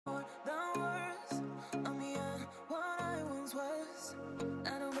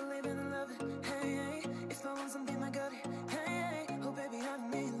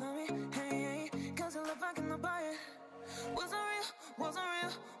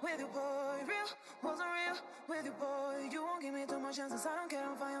with you, boy. Real wasn't real with you, boy. You won't give me too much chances. I don't care.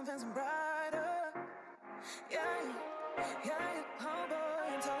 I'm fine, I'm fencing brighter. Yeah, oh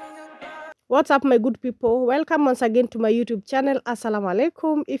boy, I'm telling you. What's up, my good people? Welcome once again to my YouTube channel. Assalamu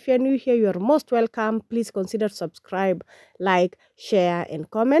alaikum. If you're new here, you're most welcome. Please consider subscribe, like, share, and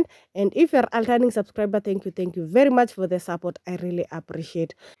comment. And if you're a returning subscriber, thank you very much for the support. I really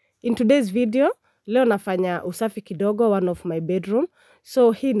appreciate. In today's video, leo nafanya usafi kidogo one of my bedroom.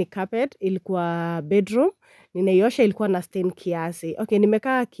 So hii ni carpet, ilikuwa bedroom. Ninaiosha ilikuwa na stain kiasi. Okay,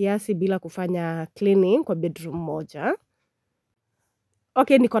 nimekaa kiasi bila kufanya cleaning kwa bedroom moja.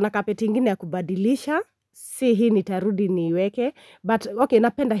 Okay, niko na carpet ingine ya kubadilisha. Si hii nitarudi niweke. But okay,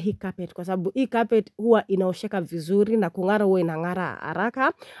 napenda hii carpet kwa sababu hii carpet huwa inaosheka vizuri na kung'ara huwa inang'ara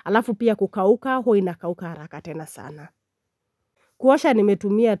haraka. Alafu pia kukauka huwa inakauka haraka tena sana. Kuosha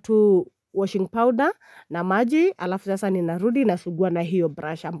nimetumia tu washing powder na maji. Alafu sasa ninarudi nasugua na hiyo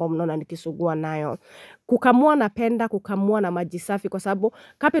brush ambao mnaona nikisugua nayo. Kukamua napenda kukamua na maji safi kwa sababu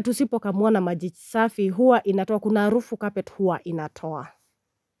carpet usipokamua na maji safi huwa inatoa, kuna harufu carpet huwa inatoa.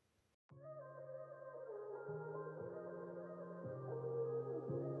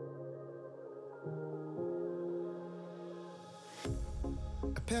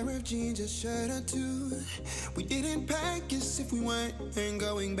 A pair of jeans, a shirt or two. We didn't pack as if we weren't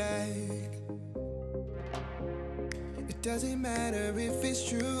going back. It doesn't matter if it's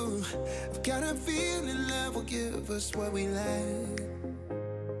true. I've got a feeling love will give us what we lack.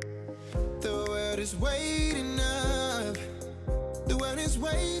 The world is waiting up. The world is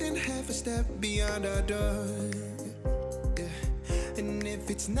waiting half a step beyond our door. Yeah. And if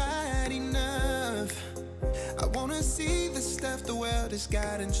it's not enough, I wanna see the stuff the world has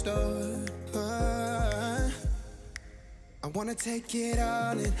got in store. I wanna take it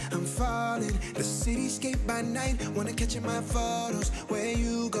all in, I'm falling. The cityscape by night, wanna catch in my photos. Where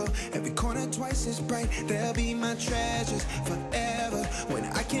you go, every corner twice as bright. They'll be my treasures forever. When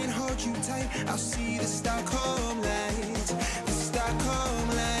I can't hold you tight, I'll see the Stockholm lights. The Stockholm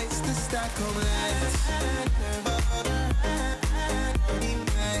lights, the Stockholm lights.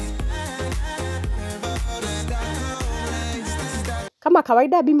 Kama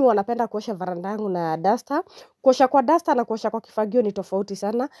kawaida mimi wanapenda kuosha varanda yangu na duster. Kuosha kwa duster na kuosha kwa kifagio ni tofauti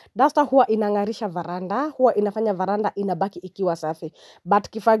sana. Duster huwa inang'arisha varanda, huwa inafanya varanda inabaki ikiwa safi. But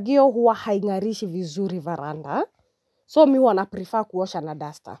kifagio huwa haing'arishi vizuri varanda. So mimi huwa na prefer kuosha na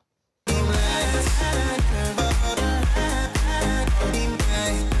duster.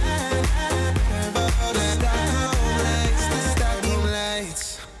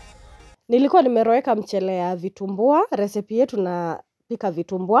 Nilikuwa nimeroweka mchele ya vitumbua, recipe yetu na pika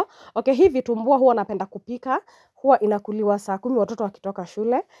vitumbua. Okay, hii vitumbua huwa napenda kupika, huwa inakuliwa saa 10 watoto wakitoka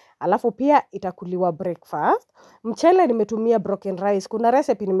shule, alafu pia itakuliwa breakfast. Mchele nimetumia broken rice. Kuna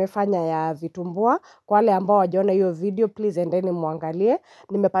recipe nimefanya ya vitumbua, kwa wale ambao hawajaona hiyo video please endeni muangalie.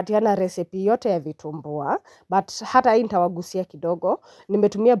 Nimepatiana recipe yote ya vitumbua, but hata hii nitawagusia kidogo.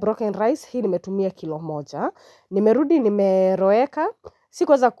 Nimetumia broken rice, hii nimetumia kilo 1. Nimerudi nimeroweka.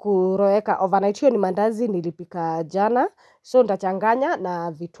 Sikuweza kuroweka overnight, hiyo ni mandazi nilipika jana. So nitachanganya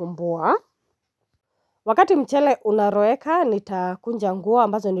na vitumbua. Wakati mchele unaroweka nitakunja nguo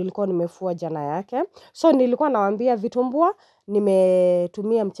ambazo nilikuwa nimefua jana yake. So nilikuwa nawaambia vitumbua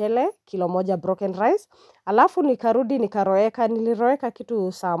nimetumia mchele kilo 1 broken rice. Alafu nikarudi nikaroweka, niliroweka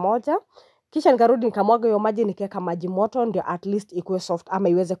kitu saa 1. Kisha nikarudi nikamwaga hiyo maji nikaweka maji moto ndio at least ikuwe soft ama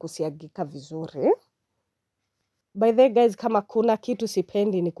iweze kusiagika vizuri. By the way guys, kama kuna kitu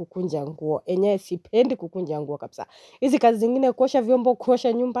sipendi ni kukunja nguo. Enyewe sipendi kukunja nguo kabisa. Hizi kazi zingine kuosha vyombo,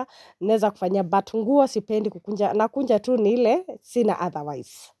 kuosha nyumba naweza kufanya, but nguo sipendi kukunja. Nakunja tu ni ile sina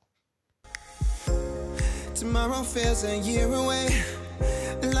otherwise. Tomorrow feels a year away.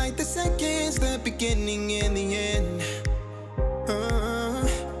 Like the seconds, the beginning and the end.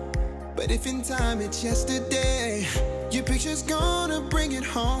 But if in time it's yesterday, your picture's gonna bring it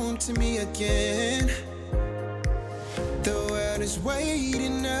home to me again. The world is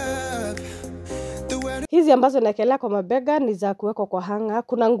waiting up. The world. Hizi ambazo naekelea kwa mabega ni za kuwekwa kwa hanger.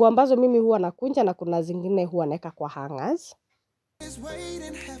 Kuna nguo ambazo mimi huwa nakunja na kuna zingine huwa naeka kwa hangers. Is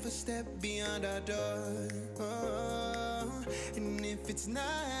waiting half a step beyond our door. And if it's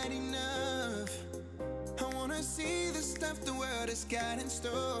not enough, I wanna see the stuff the world has got in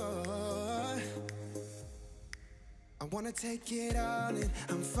store. I wanna take it all in,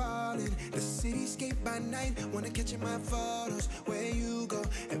 I'm falling. The cityscape by night, wanna catch in my photos. Where you go,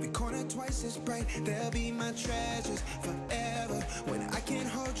 every corner twice as bright. They'll be my treasures forever. When I can't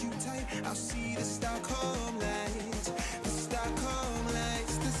hold you tight, I'll see the Stockholm lights. The Stockholm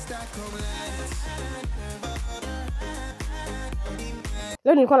lights, the Stockholm lights.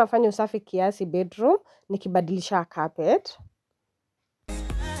 Leo nilikuwa nafanya usafi kiasi bedroom nikibadilisha carpet.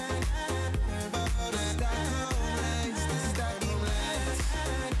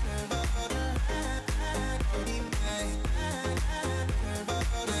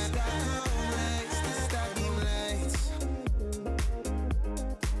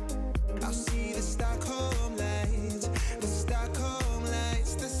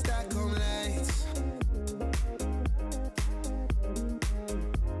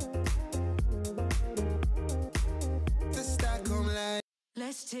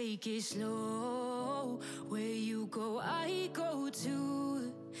 Let's take it slow. Where you go, I go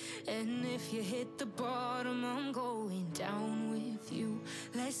too. And if you hit the bottom, I'm going down with you.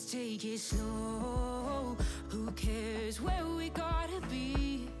 Let's take it slow. Who cares where we gotta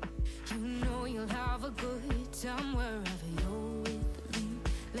be? You know you'll have a good time wherever you're with me.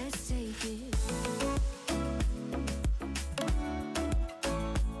 Let's take it slow.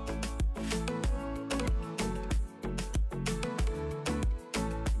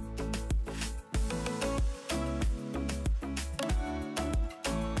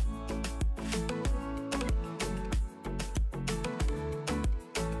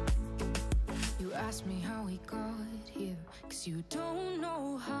 Ask me how we got here, 'cause you don't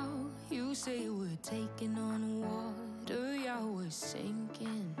know how. You say we're taking on water, yeah, we're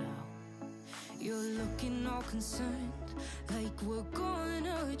sinking now. You're looking all concerned, like we're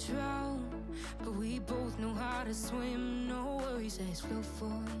gonna drown. But we both know how to swim, no worries, let's flow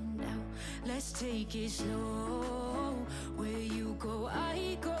for now. Let's take it slow. Where you go,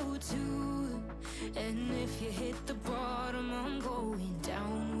 I go too. And if you hit the bottom, I'm going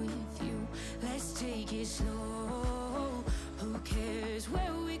down with you. Let's take it slow. Who cares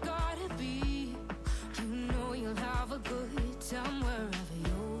where we gotta be? You know you'll have a good time wherever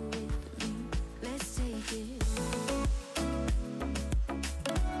you're with me. Let's take it slow.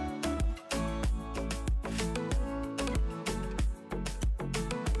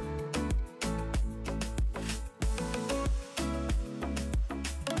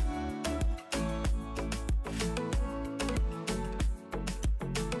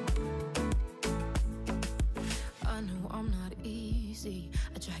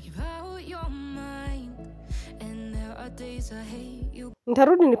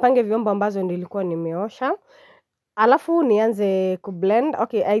 Nitarudi nipange vyombo ambazo nilikuwa nimeosha. Alafu nianze kublend.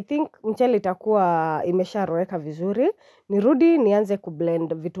 Okay, I think mchele itakuwa imesharoweka vizuri. Nirudi nianze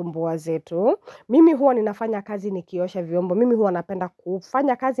kublend vitumbua zetu. Mimi huwa ninafanya kazi nikiosha vyombo. Mimi huwa napenda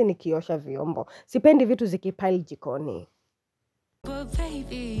kufanya kazi nikiosha vyombo. Sipendi vitu zikipile jikoni. But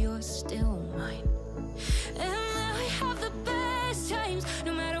baby, you're still mine. And I have the best times,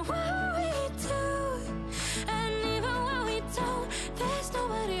 no matter what we do. And even when we don't, there's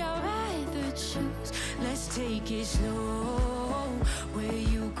nobody I'd rather choose. Let's take it slow. Where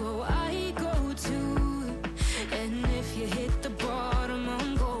you go, I go too. And if you hit the bottom,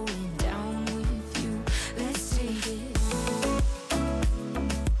 I'm going down with you. Let's take it slow.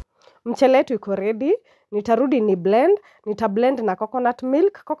 Mchele wetu iko ready. Nitarudi ni blend. Nitablend na coconut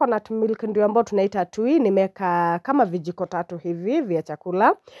milk. Coconut milk ndio ambao tunaita tui. Nimeka kama vijiko 3 hivi vya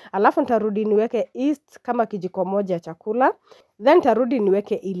chakula. Alafu nitarudi niweke yeast kama kijiko 1 ya chakula. Then nitarudi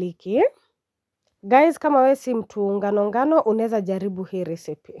niweke iliki. Guys, kama wewe si mtu ngano unaweza jaribu hii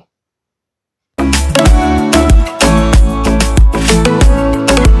recipe.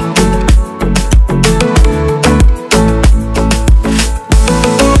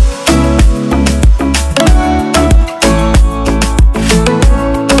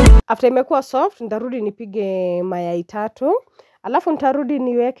 After imekuwa soft, nitarudi nipige mayai 3. Alafu nitarudi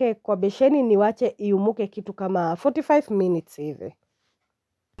niweke kwa besheni niwache iumuke kitu kama 45 minutes hivi.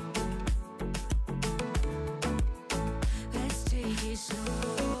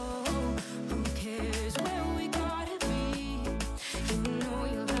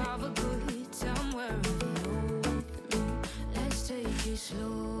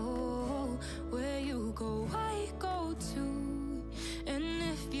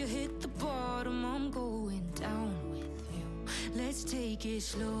 Let's take it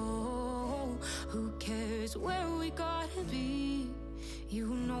slow. Who cares where we gotta be? You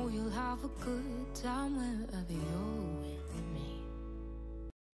know you'll have a good time wherever you're with me.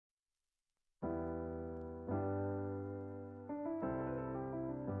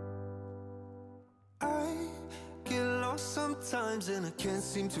 I get lost sometimes and I can't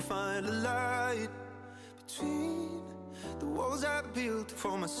seem to find a light between the walls I built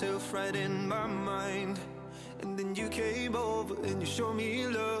for myself right in my mind. And then you came over and you showed me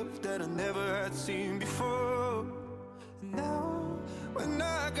love that I never had seen before. And now, when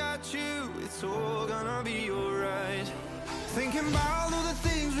I got you, it's all gonna be alright. Thinking about all the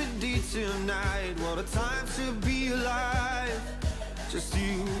things we did tonight. What a time to be alive. Just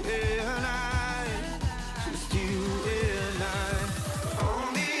you and I. Just you and I.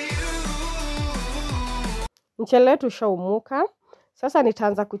 Only you. Mchele wetu ushaumuka. Sasa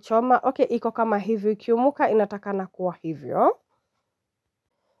nitaanza kuchoma. Okay, iko kama hivyo. Ikiumuka inatakana kuwa hivyo.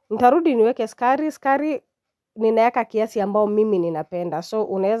 Nitarudi niweke sukari. Sukari ninaweka kiasi ambao mimi ninapenda. So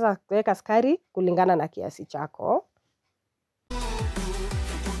unaweza kuweka sukari kulingana na kiasi chako.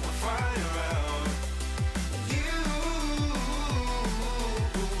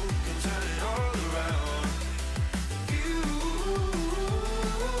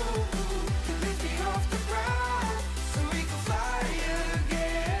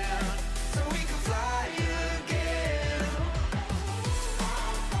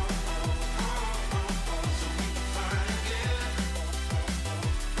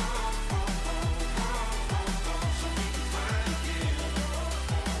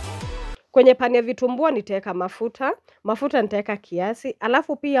 Kwenye pani ya vitumbua nitaweka mafuta. Mafuta nitaweka kiasi.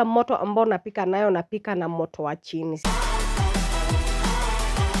 Alafu pia moto ambao napika nayo napika na moto wa chini.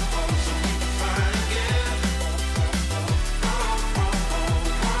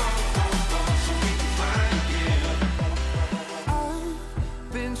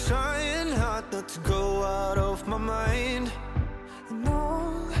 Been trying hard not to go out of my mind. And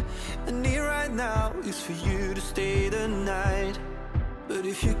all I need right now is for you to stay the night. But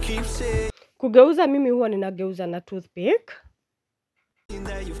if you keep saying Kugeuza mimi huwa ninageuza na toothpick.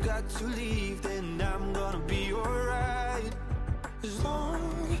 that you've got to leave, then I'm gonna be alright. As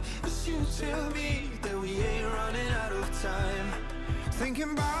long as you tell me that we ain't running out of time.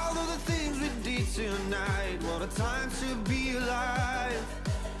 Thinking about all the things we did tonight. What a time to be alive.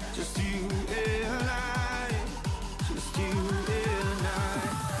 Just you and I. Just you and I.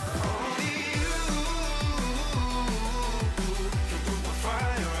 Only you can put my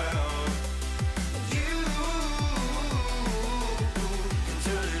fire out. You can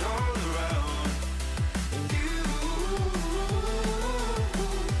turn it all around. And you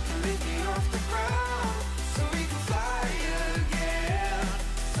can lift me off the ground. So we can fly again.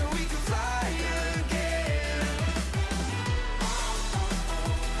 So we can fly again.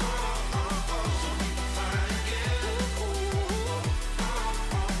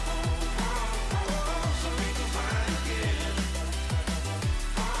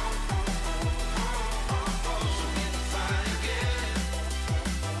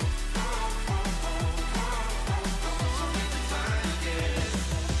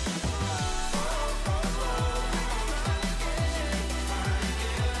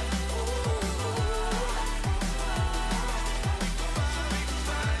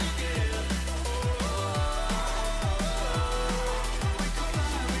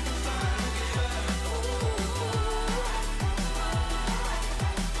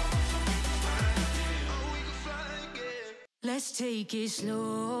 Let's take it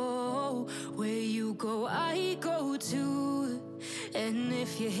slow. Where you go, I go too. And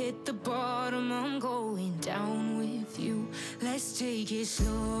if you hit the bottom, I'm going down with you. Let's take it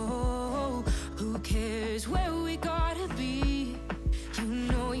slow. Who cares where we gotta be? You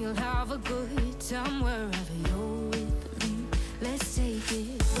know you'll have a good time wherever you're with me. Let's take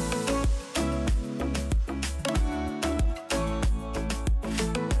it slow.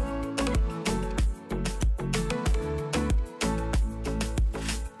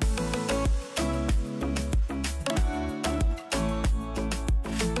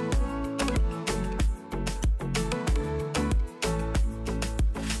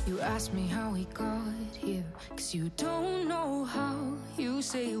 Ask me how we got here, 'cause you don't know how. You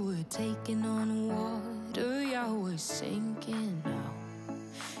say we're taking on water, yeah, we're sinking now.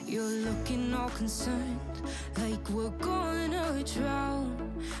 You're looking all concerned, like we're gonna drown.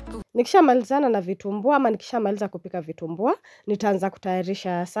 Nikishamalizana na vitumbua ama nikishamaliza kupika vitumbua, nitaanza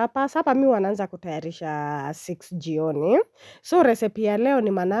kutayarisha sapa. Sapa mimi wanaanza kutayarisha 6 jioni. So recipe ya leo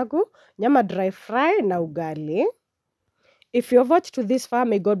ni managu, nyama dry fry na ugali. If you've watched to this far,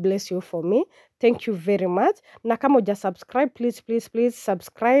 may God bless you for me. Thank you very much. Na kama uja subscribe, please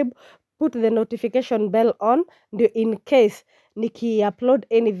subscribe. Put the notification bell on. Ndio in case niki-upload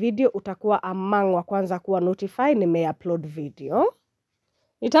any video, utakuwa among wa kwanza kuwa notify nime-upload video.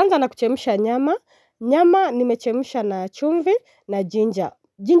 Nitaanza na kuchemsha nyama. Nyama nimechemsha na chumvi na ginger.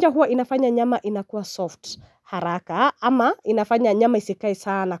 Ginger huwa inafanya nyama inakuwa soft. haraka ama inafanya nyama isikae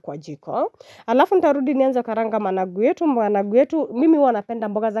sana kwa jiko. Alafu nitarudi nianze karanga managu yetu. Managu yetu mimi huwa napenda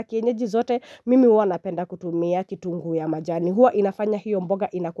mboga za kienyeji zote, mimi huwa napenda kutumia kitunguu ya majani. Huwa inafanya hiyo mboga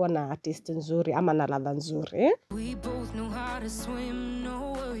inakuwa na taste nzuri ama na ladha nzuri. We both know how to swim,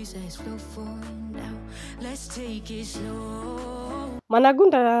 no worries, let's flow for now. Let's take it slow. Managu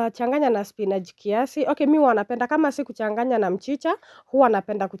nitachanganya na spinach kiasi. Okay, mimi huwa napenda kama si kuchanganya na mchicha, huwa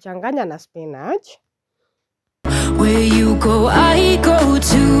napenda kuchanganya na spinach. Where you go, I go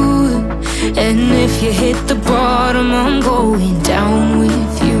too. And if you hit the bottom, I'm going down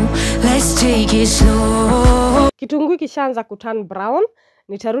with you. Let's take it slow. Kitunguu kishaanza kuturn brown,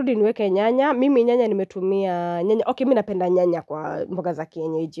 nitarudi niweke nyanya. Mimi nyanya nimetumia nyanya. Okay, mimi napenda nyanya kwa mboga za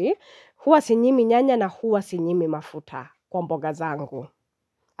kienyeji. Huwa sinyimi nyanya na huwa sinyimi mafuta kwa mboga zangu.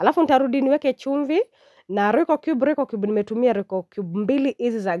 Alafu nitarudi niweke chumvi na Royco cube. Royco cube nimetumia Royco cube 2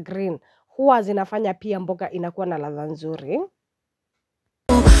 hizi za green. Huwa zinafanya pia mboga inakuwa na ladha nzuri.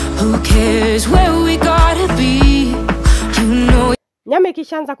 Who cares where we gotta be? You know. Nyama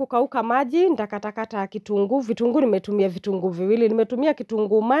ikishaanza kukauka maji, nitakatakata kitunguu. Vitunguu nimetumia vitunguu viwili. Nimetumia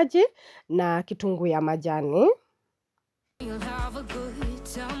kitunguu maji na kitunguu ya majani. You'll have a good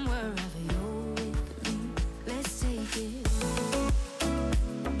time wherever you're with me. Let's take it.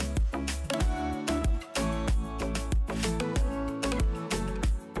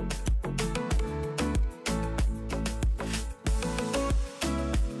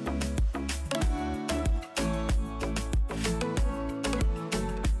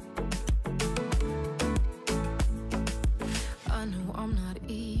 I know I'm not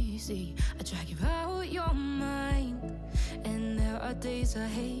easy. I drag you out your mind. And there are days I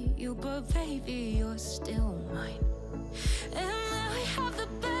hate you, but baby, you're still mine. And we have the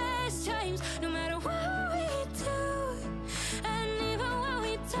best times, no matter what we do. And even when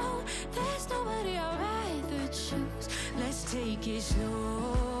we don't, there's nobody I'd rather choose. Let's take it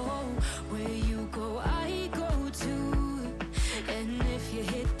slow. Where you go, I go too. And if you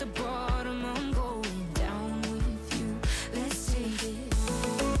hit the bottom, I'm going down with you. Let's take it.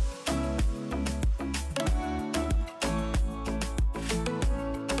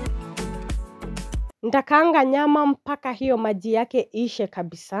 Nitakaanga nyama mpaka hiyo maji yake ishe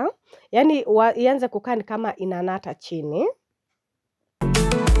kabisa. Yaani ianze kukaa ni kama inanata chini.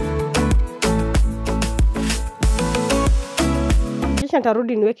 Kisha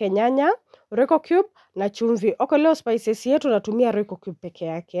nitarudi niweke nyanya, Royco cube na chumvi. Okay, leo spices yetu natumia Royco cube peke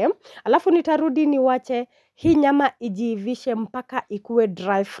yake. Alafu nitarudi niwache hii nyama ijiivishe mpaka ikuwe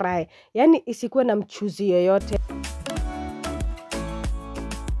dry fry. Yaani isikuwe na mchuzi yoyote.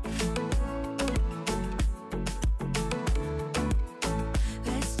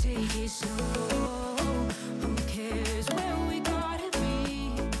 Let's take it slow. Who cares where we gotta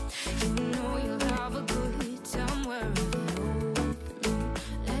be? You know you'll have a good time wherever you're with me.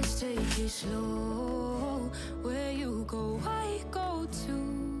 Let's take it slow. Where you go, I go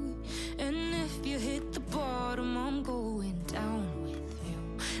too. And if you hit the bottom, I'm going down with you.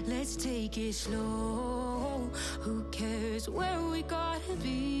 Let's take it slow. Who cares where we gotta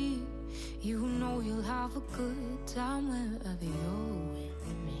be? You know you'll have a good time wherever you're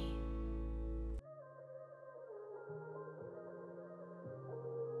with me.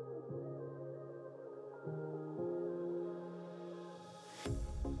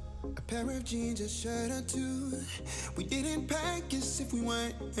 A pair of jeans, a shirt or two. We didn't pack as if we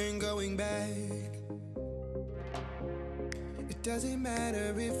weren't going back. It doesn't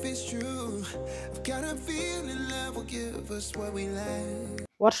matter if it's true. I've got a feeling love will give us what we like.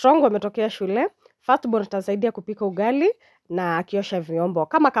 Watoto wangu wametokea shule. Firstborn atasaidia kupika ugali na akiosha vyombo.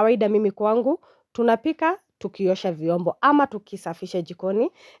 Kama kawaida mimi kwangu, tunapika tukiosha vyombo ama tukisafisha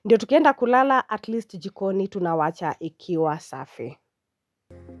jikoni. Ndio tukienda kulala at least jikoni tunawacha ikiwa safi.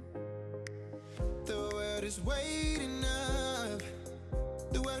 The world is waiting up.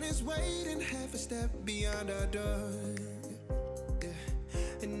 The world is waiting half a step beyond our door. Yeah.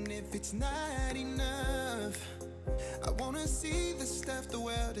 And if it's not enough, I wanna see the stuff the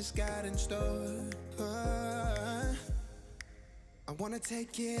world has got in store. I wanna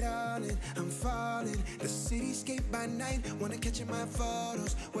take it all in, I'm falling. The cityscape by night, wanna catch in my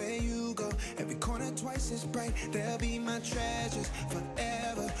photos. Where you go, every corner twice as bright. They'll be my treasures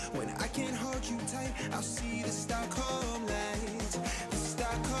forever. When I can't hold you tight, I'll see the Stockholm lights. The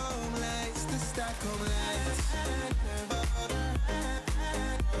Stockholm lights, the Stockholm lights.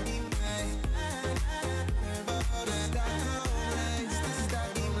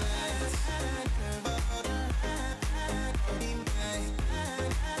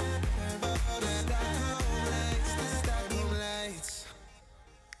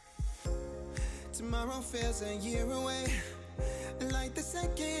 Tomorrow tomorrow feels a year away. Like the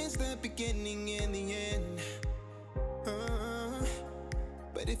seconds, the beginning and the end.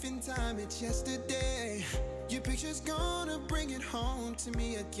 But if in time it's yesterday, your picture's gonna bring it home to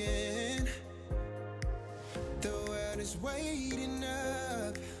me again. The world is waiting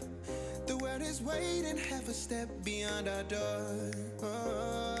up. The world is waiting half a step beyond our door.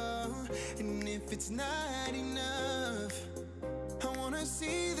 And if it's not enough, I wanna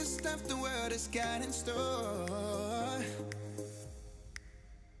see the stuff the world has got in store.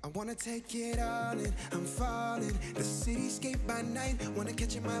 I wanna take it all in, I'm falling. The cityscape by night, wanna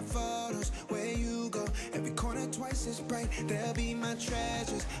catch in my photos. Where you go, every corner twice as bright. They'll be my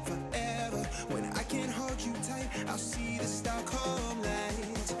treasures forever. When I can't hold you tight, I'll see the Stockholm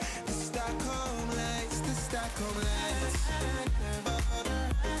lights. The Stockholm lights, the Stockholm lights.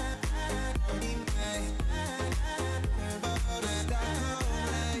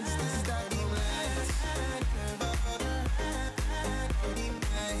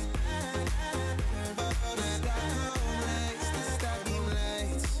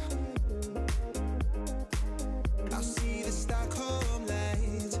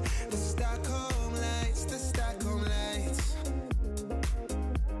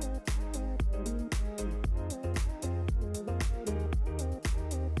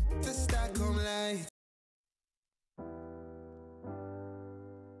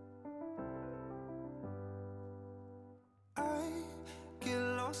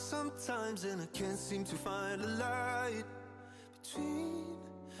 Sometimes and I can't seem to find a light between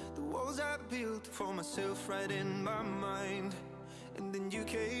the walls I built for myself right in my mind. And then you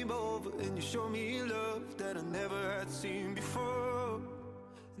came over and you showed me love that I never had seen before.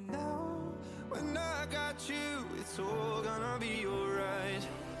 And now when I got you, it's all gonna be alright.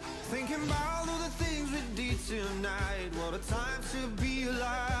 Thinking about all the things we did tonight. What a time to be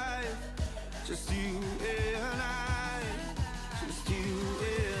alive. Just you and I, just you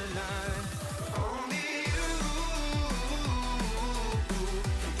and I. Only you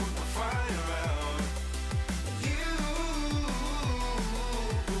can put the fire out. You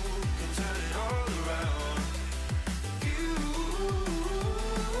can turn it all around. You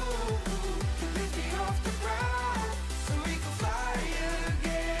can lift me off the ground, so we can fly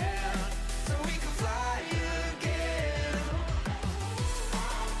again, so we can fly again.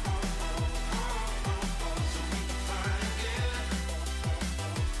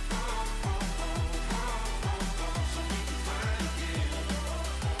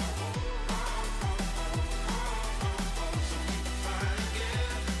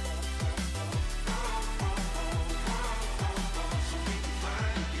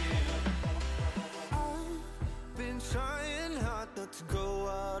 I've been trying hard not to go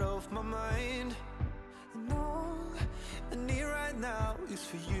out of my mind. And all I need right now is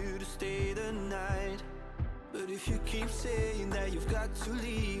for you to stay the night. But if you keep saying that you've got to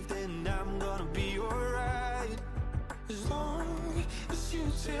leave, then I'm gonna be alright. As long as you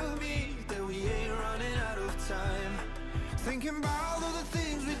tell me that we ain't running out of time. Thinking about all the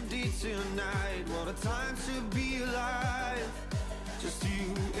things we did tonight. What a time to be